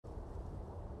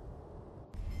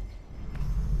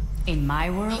In my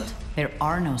world, there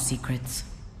are no secrets.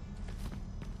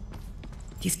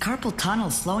 These carpal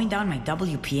tunnels slowing down my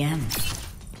WPM.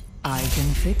 I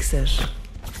can fix it.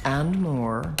 And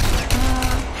more.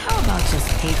 How about just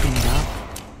taping it up?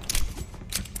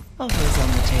 Offers on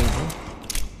the table.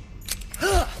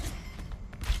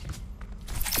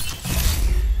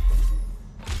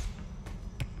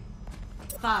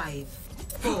 5,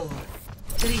 4,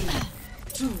 3,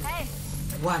 2,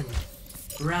 1.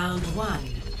 Round 1.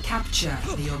 Capture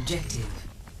the objective.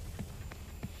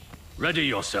 Ready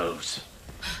yourselves.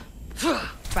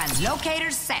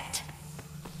 Translocator set.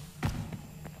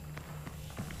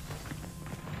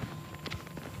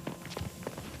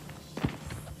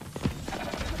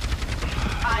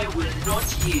 I will not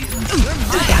yield.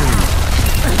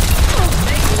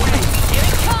 Make way. Here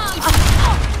it comes.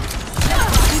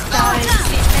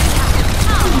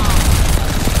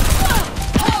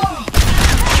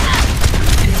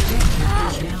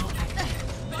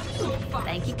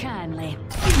 Thank you kindly.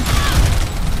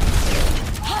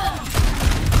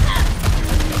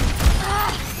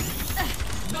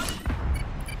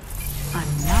 I'm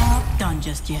not done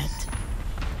just yet.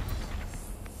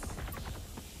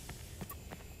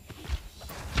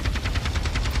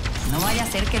 No vaya a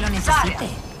ser que lo necesite.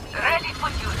 Ready for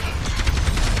duty.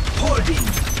 Holding.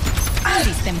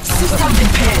 System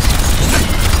Repaired.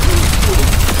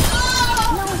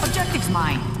 Objective's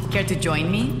mine. Care to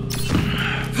join me?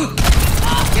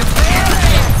 Your prayers are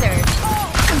answered.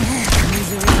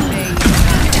 Misery fade.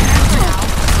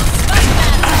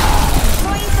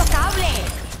 Soy intocable.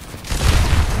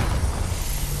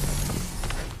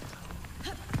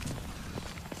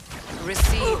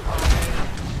 Receive.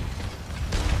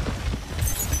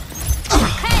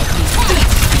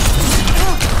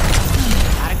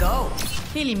 Gotta go.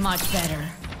 Feeling much better.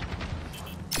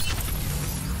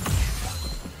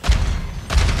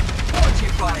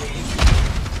 Fortifying.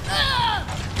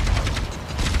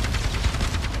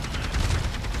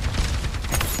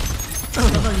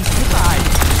 Totally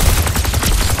survived.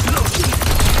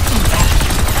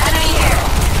 Enemy here.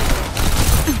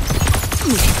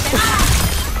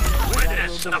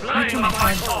 Witness the flame of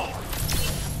my soul.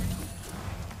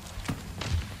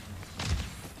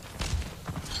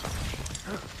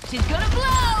 She's gonna blow.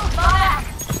 Fall back.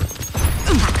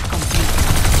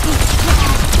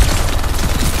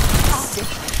 Sick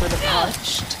for the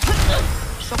parched.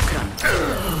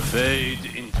 Fade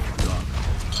into dark.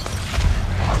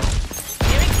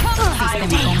 Here it comes. I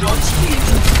will not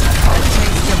yield.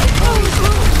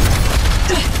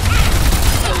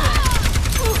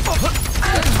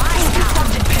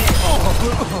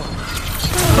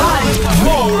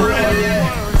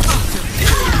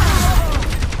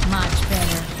 Much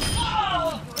better.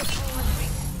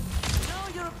 Now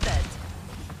you're a pet.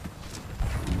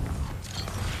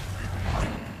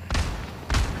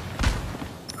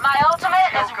 My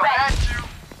ultimate is ready.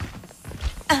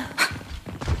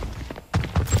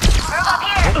 Move up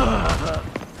here.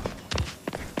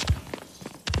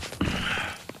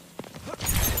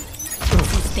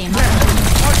 System.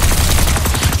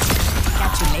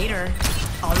 Catch you later.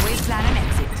 Always plan an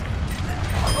exit.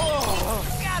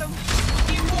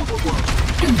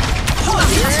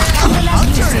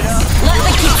 Let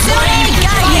the Kitsune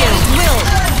guide you.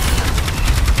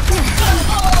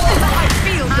 I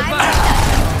feel the burn.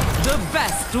 The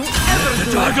best to ever The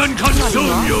do. dragon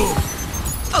consume you!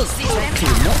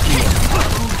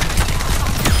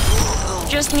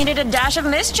 Just needed a dash of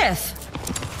mischief.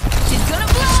 She's gonna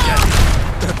blow.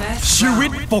 ชีวิ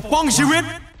ตปกป้องชีวิต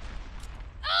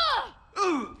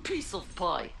Piece of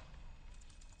pie.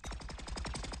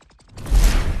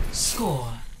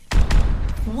 Score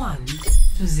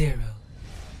 1-0.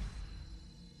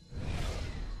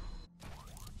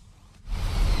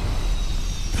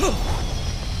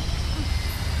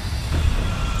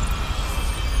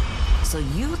 So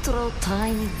you throw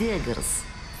tiny daggers.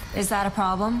 Is that a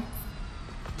problem?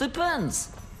 Depends.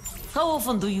 How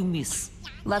often do you miss?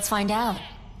 Let's find out.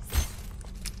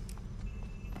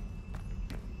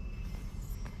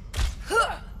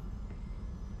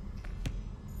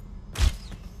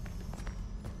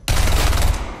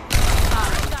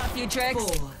 Got a few tricks.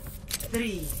 4,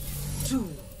 3, 2,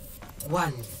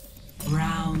 1.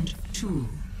 Round 2.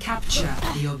 Capture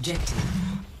the objective.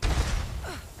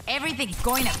 Everything's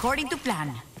going according to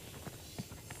plan.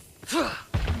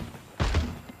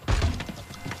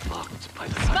 Blocked by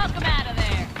the Smoke him out of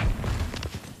there.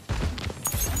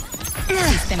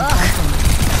 System cancel.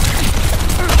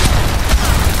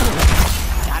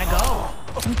 Gotta go.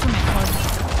 Mucho mejor.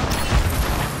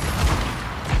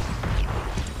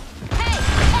 Hey,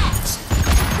 catch.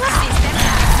 System.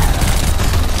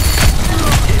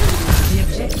 The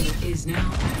objective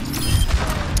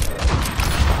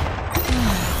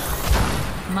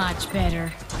Much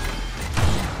better.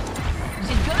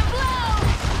 She's gonna blow!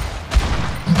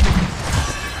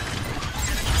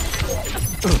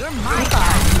 You're my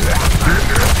guy.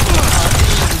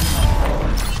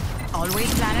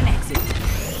 Always plan an exit.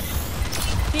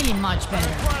 Feeling much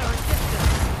better.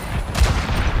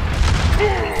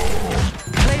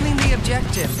 Claiming the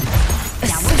objective.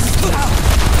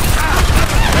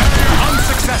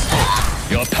 Unsuccessful.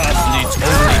 Your path leads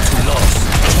only to loss.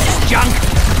 Junk.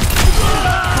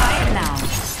 Quiet now.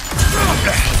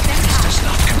 This does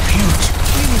not compute.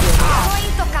 ¡Soy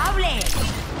intocable!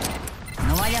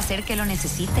 No vaya a ser que lo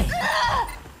necesite.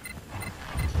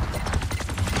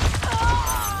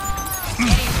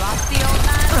 Hey, rusty old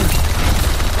man.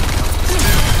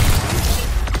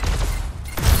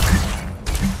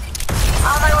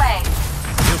 On my way.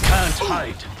 You can't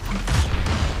hide.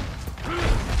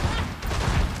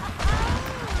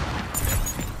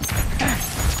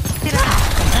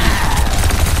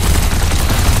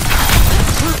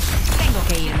 Tengo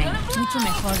que irme. Mucho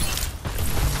mejor.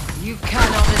 You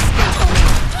cannot escape me.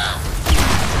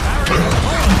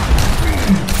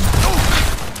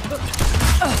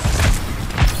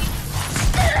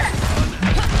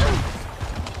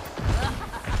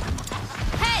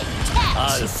 Hey, catch!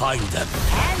 I'll find them.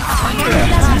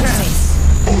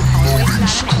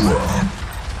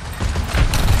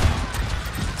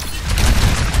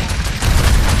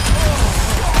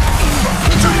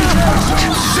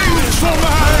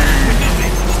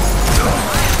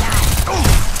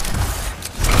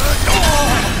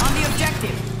 On the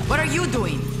objective. What are you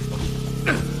doing?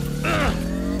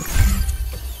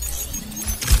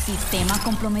 Sistema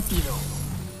comprometido.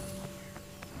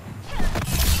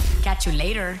 Catch you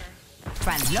later.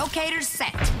 Translocator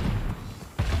set.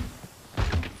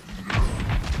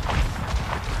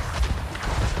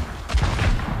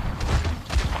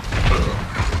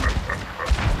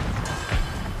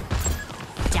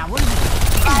 Ya volví.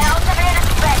 My ultimate is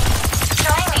ready.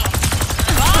 Join me.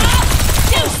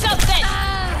 Do something!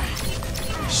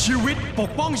 ชีวิตปก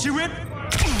ป้องชีวิต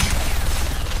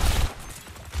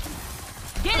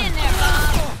Get in there,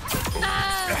 Bob!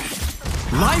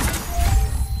 Life.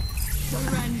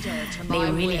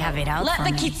 They really have it out Let for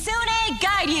the me. Kitsune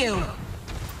guide you!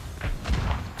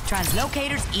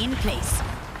 Translocators in place.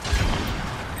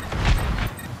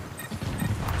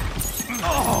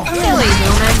 Silly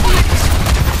human.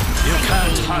 You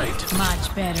can't hide. Much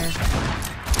better.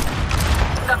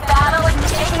 The battle is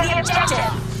taking the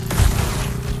objective.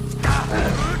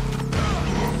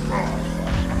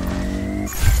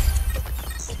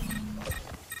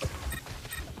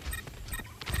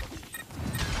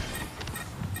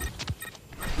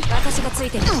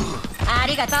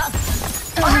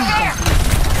 Over here!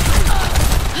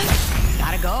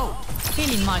 Gotta go.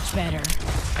 Feeling much better.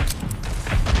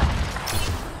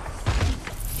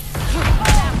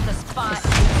 The spot.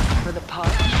 For the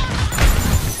pot.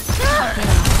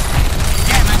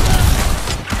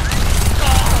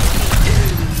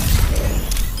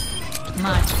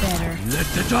 Much better. Let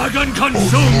the dragon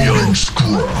consume you.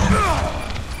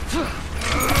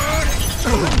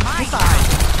 My side.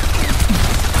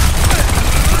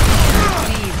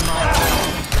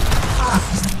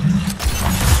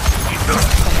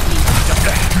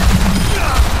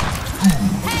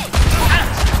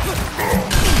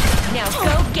 Now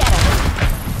go get him.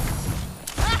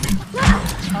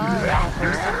 I'll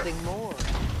offer something more.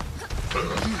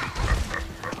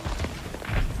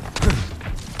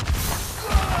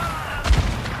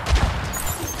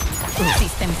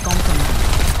 System compromised.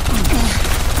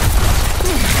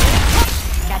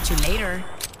 Catch you later.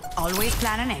 Always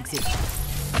plan an exit.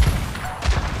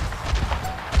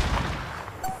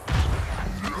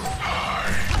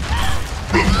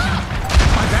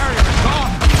 My barrier is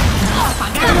gone.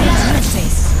 Apagar las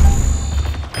luces.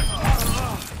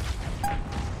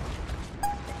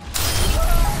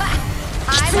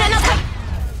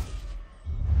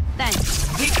 Thanks.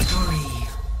 Victory.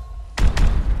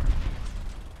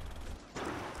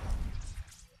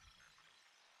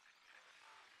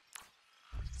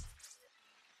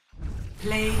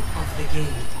 Play of the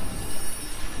game.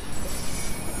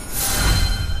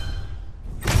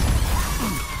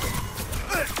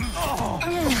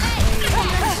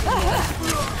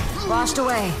 Washed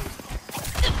away.